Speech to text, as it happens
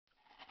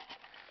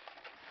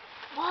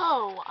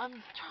No, I'm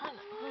trying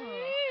to.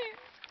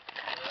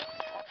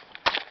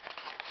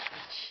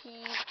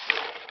 Cheese.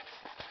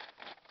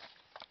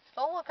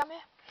 Oh, look, I'm here.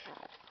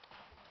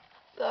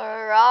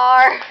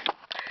 Roar.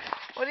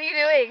 What are you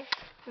doing?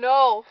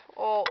 No.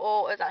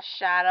 Oh, it's a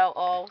shadow.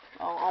 Oh,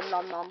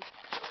 nom nom.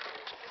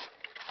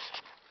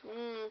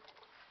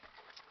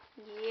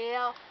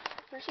 Yeah.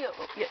 Where'd she go?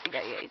 Oh, yeah.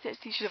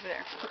 She's over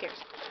there. Who cares?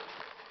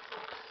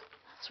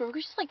 So we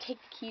could just like take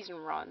the keys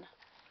and run.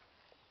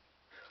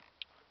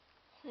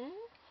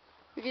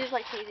 We could just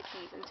like take the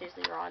keys and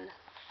seriously run.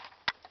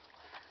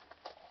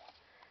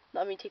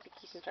 Let me take the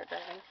keys and start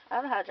driving. I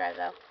don't know how to drive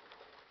though.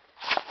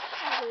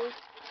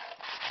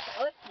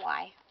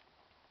 Why?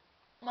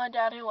 My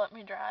daddy let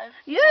me drive.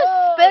 You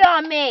just spit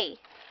on me.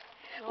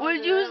 No,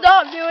 Would you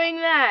stop doing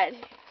that?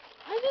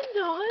 I didn't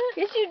do it.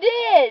 Yes, you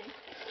did.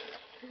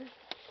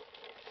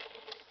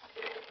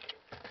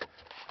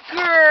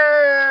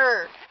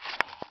 Grrr.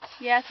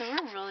 Yeah, so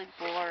we're really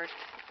bored,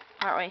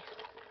 aren't we?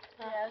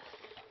 Yes.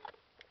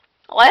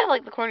 Oh, I have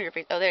like the corner of your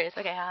face. Oh, there it is.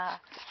 Okay, haha.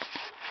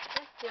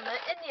 Let's do my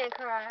Indian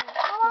cry.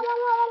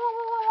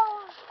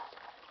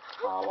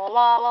 La la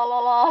la la la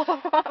la.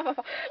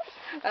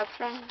 That's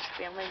from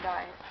Family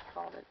Guy.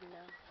 Called it, you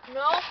know.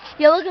 No.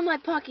 Yeah, look at my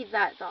pocket.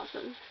 That's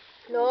awesome.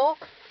 No.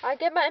 I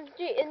get my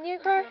Indian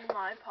cry. In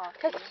my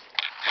pocket.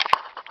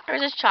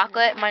 There's this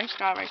chocolate. Mine's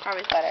strawberry.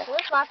 Strawberry's better.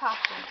 Where's my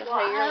pocket? Just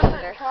Well, you're I a haven't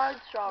loser. tried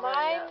strawberry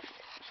Mine. yet.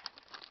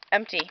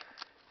 Empty.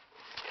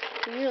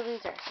 You're a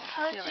loser.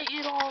 How did you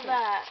eat all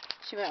that?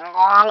 She went.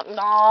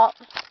 No.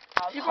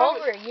 She's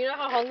hungry. You know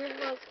how hungry she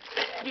was?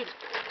 Dude,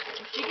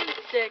 if she can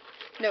stick.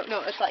 No.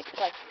 It's like. If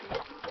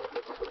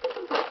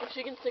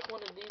she can stick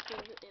one of these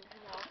things in her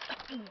mouth.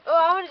 Oh,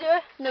 I want to do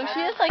it. No, she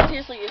just like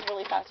seriously is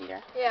really fast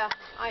eater. Yeah,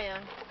 I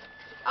am.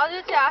 I'll do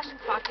it to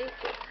Ashton's pocket.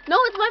 No,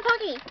 it's my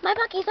pocket. My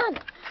pocket, son.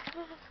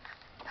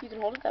 You can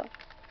hold it though.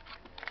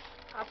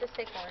 I'll just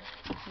take one.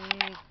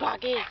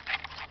 Pocket.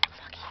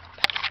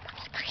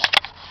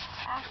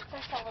 Ask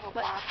there's a little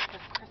box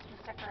of Christmas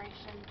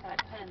decorations that I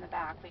put in the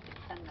back. We could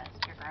send this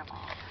to your grandma.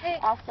 Hey,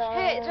 Awesome.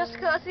 hey,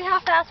 Jessica, let's see how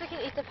fast we can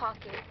eat the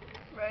pocket.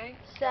 Ready?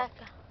 Set.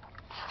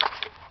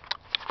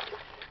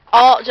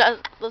 Oh,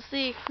 just let's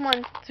see. Come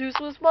on, 2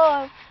 Swiss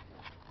balls.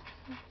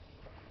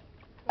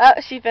 Oh,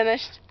 she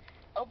finished.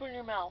 Open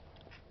your mouth.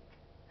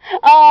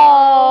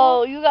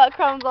 Oh, you got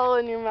crumbs all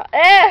in your mouth.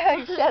 Eh,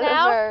 you shut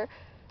Now? her.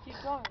 Keep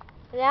going.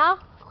 Now?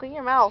 Clean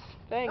your mouth.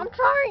 Dang. I'm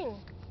trying.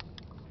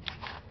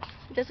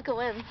 Jessica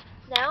wins.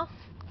 Now?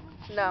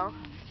 No.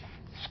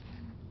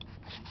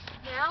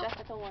 Now?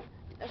 Jessica won.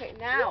 Okay,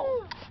 now.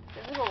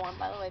 Jessica won,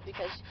 by the way,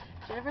 because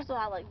Jennifer still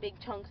had like big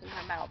chunks in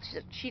her mouth. She's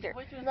a cheater.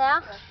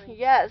 Now?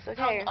 Yes, okay.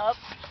 Tongue up.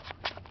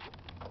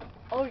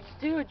 Oh,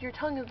 dude, your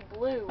tongue is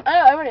blue. I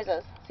know, everybody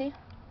says. See?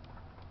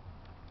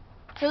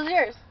 Shows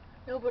yours.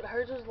 No, but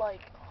hers is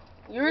like.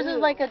 Yours blue. is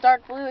like a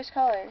dark bluish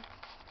color.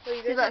 Well,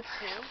 you See, guys look. have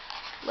two?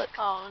 Look.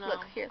 Oh, no.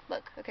 Look, here,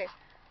 look. Okay,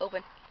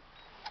 open.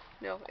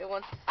 No, it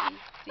wants to see.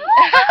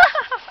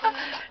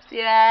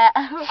 See that?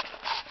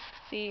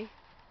 See?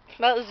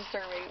 That was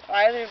disturbing.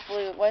 Why is it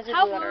blue? Why is it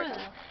How blue on blue her is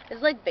tongue?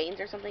 It's like veins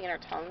or something in her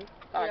tongue.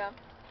 God. Yeah.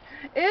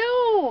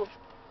 Ew!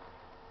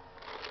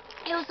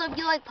 Ew, so if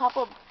you like pop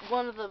up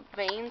one of the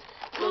veins,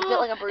 you'll get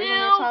like a bruise on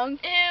your tongue.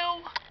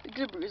 Ew. You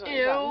get a bruise on Ew.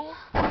 your tongue.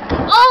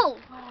 Oh!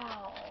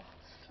 Wow.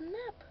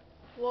 Snap.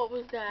 What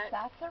was that?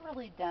 That's a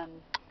really dumb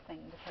thing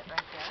to put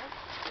right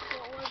there.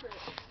 What was it?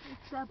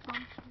 It's a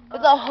bunch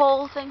It's a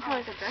whole thing for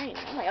like a drain.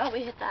 Oh my god, we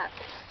hit that.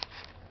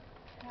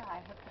 Yeah, I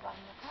hooked the bottom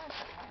of the car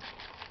that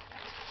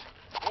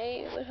way. I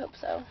would hope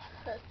so.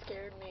 That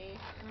scared me.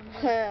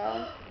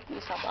 Well, you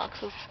saw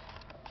boxes.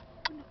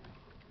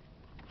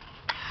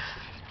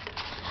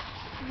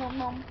 Nom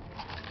nom.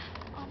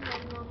 Nom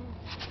nom.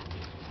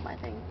 My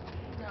thing.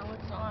 No,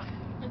 it's not.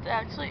 It's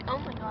actually. Oh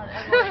my god,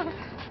 Emily.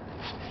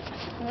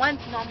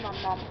 Once nom nom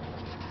nom.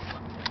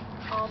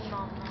 Nom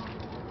nom.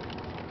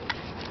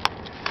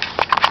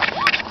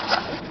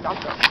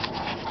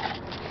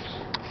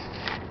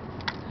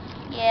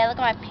 Yeah, look at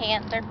my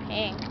pants. They're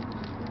pink.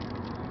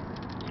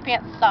 Your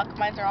pants suck.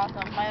 Mine are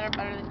awesome. Mine are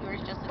better than yours,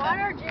 Jessica. Mine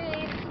are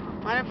jeans.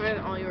 Mine are better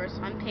than all yours.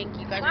 I'm pink.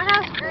 You guys Mine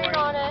are has green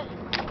on it.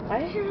 Why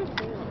does yours have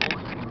green on it?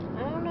 I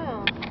don't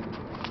know.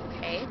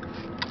 Okay.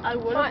 I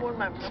would have worn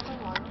my purple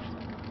one.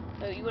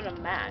 No, you would have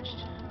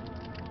matched.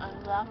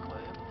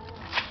 Exactly.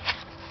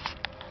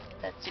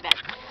 That's too bad.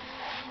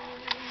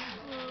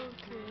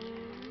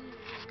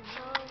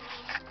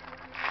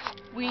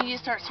 We need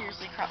to start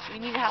seriously we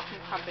need to have some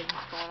crumping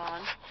going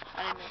on.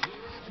 I don't know.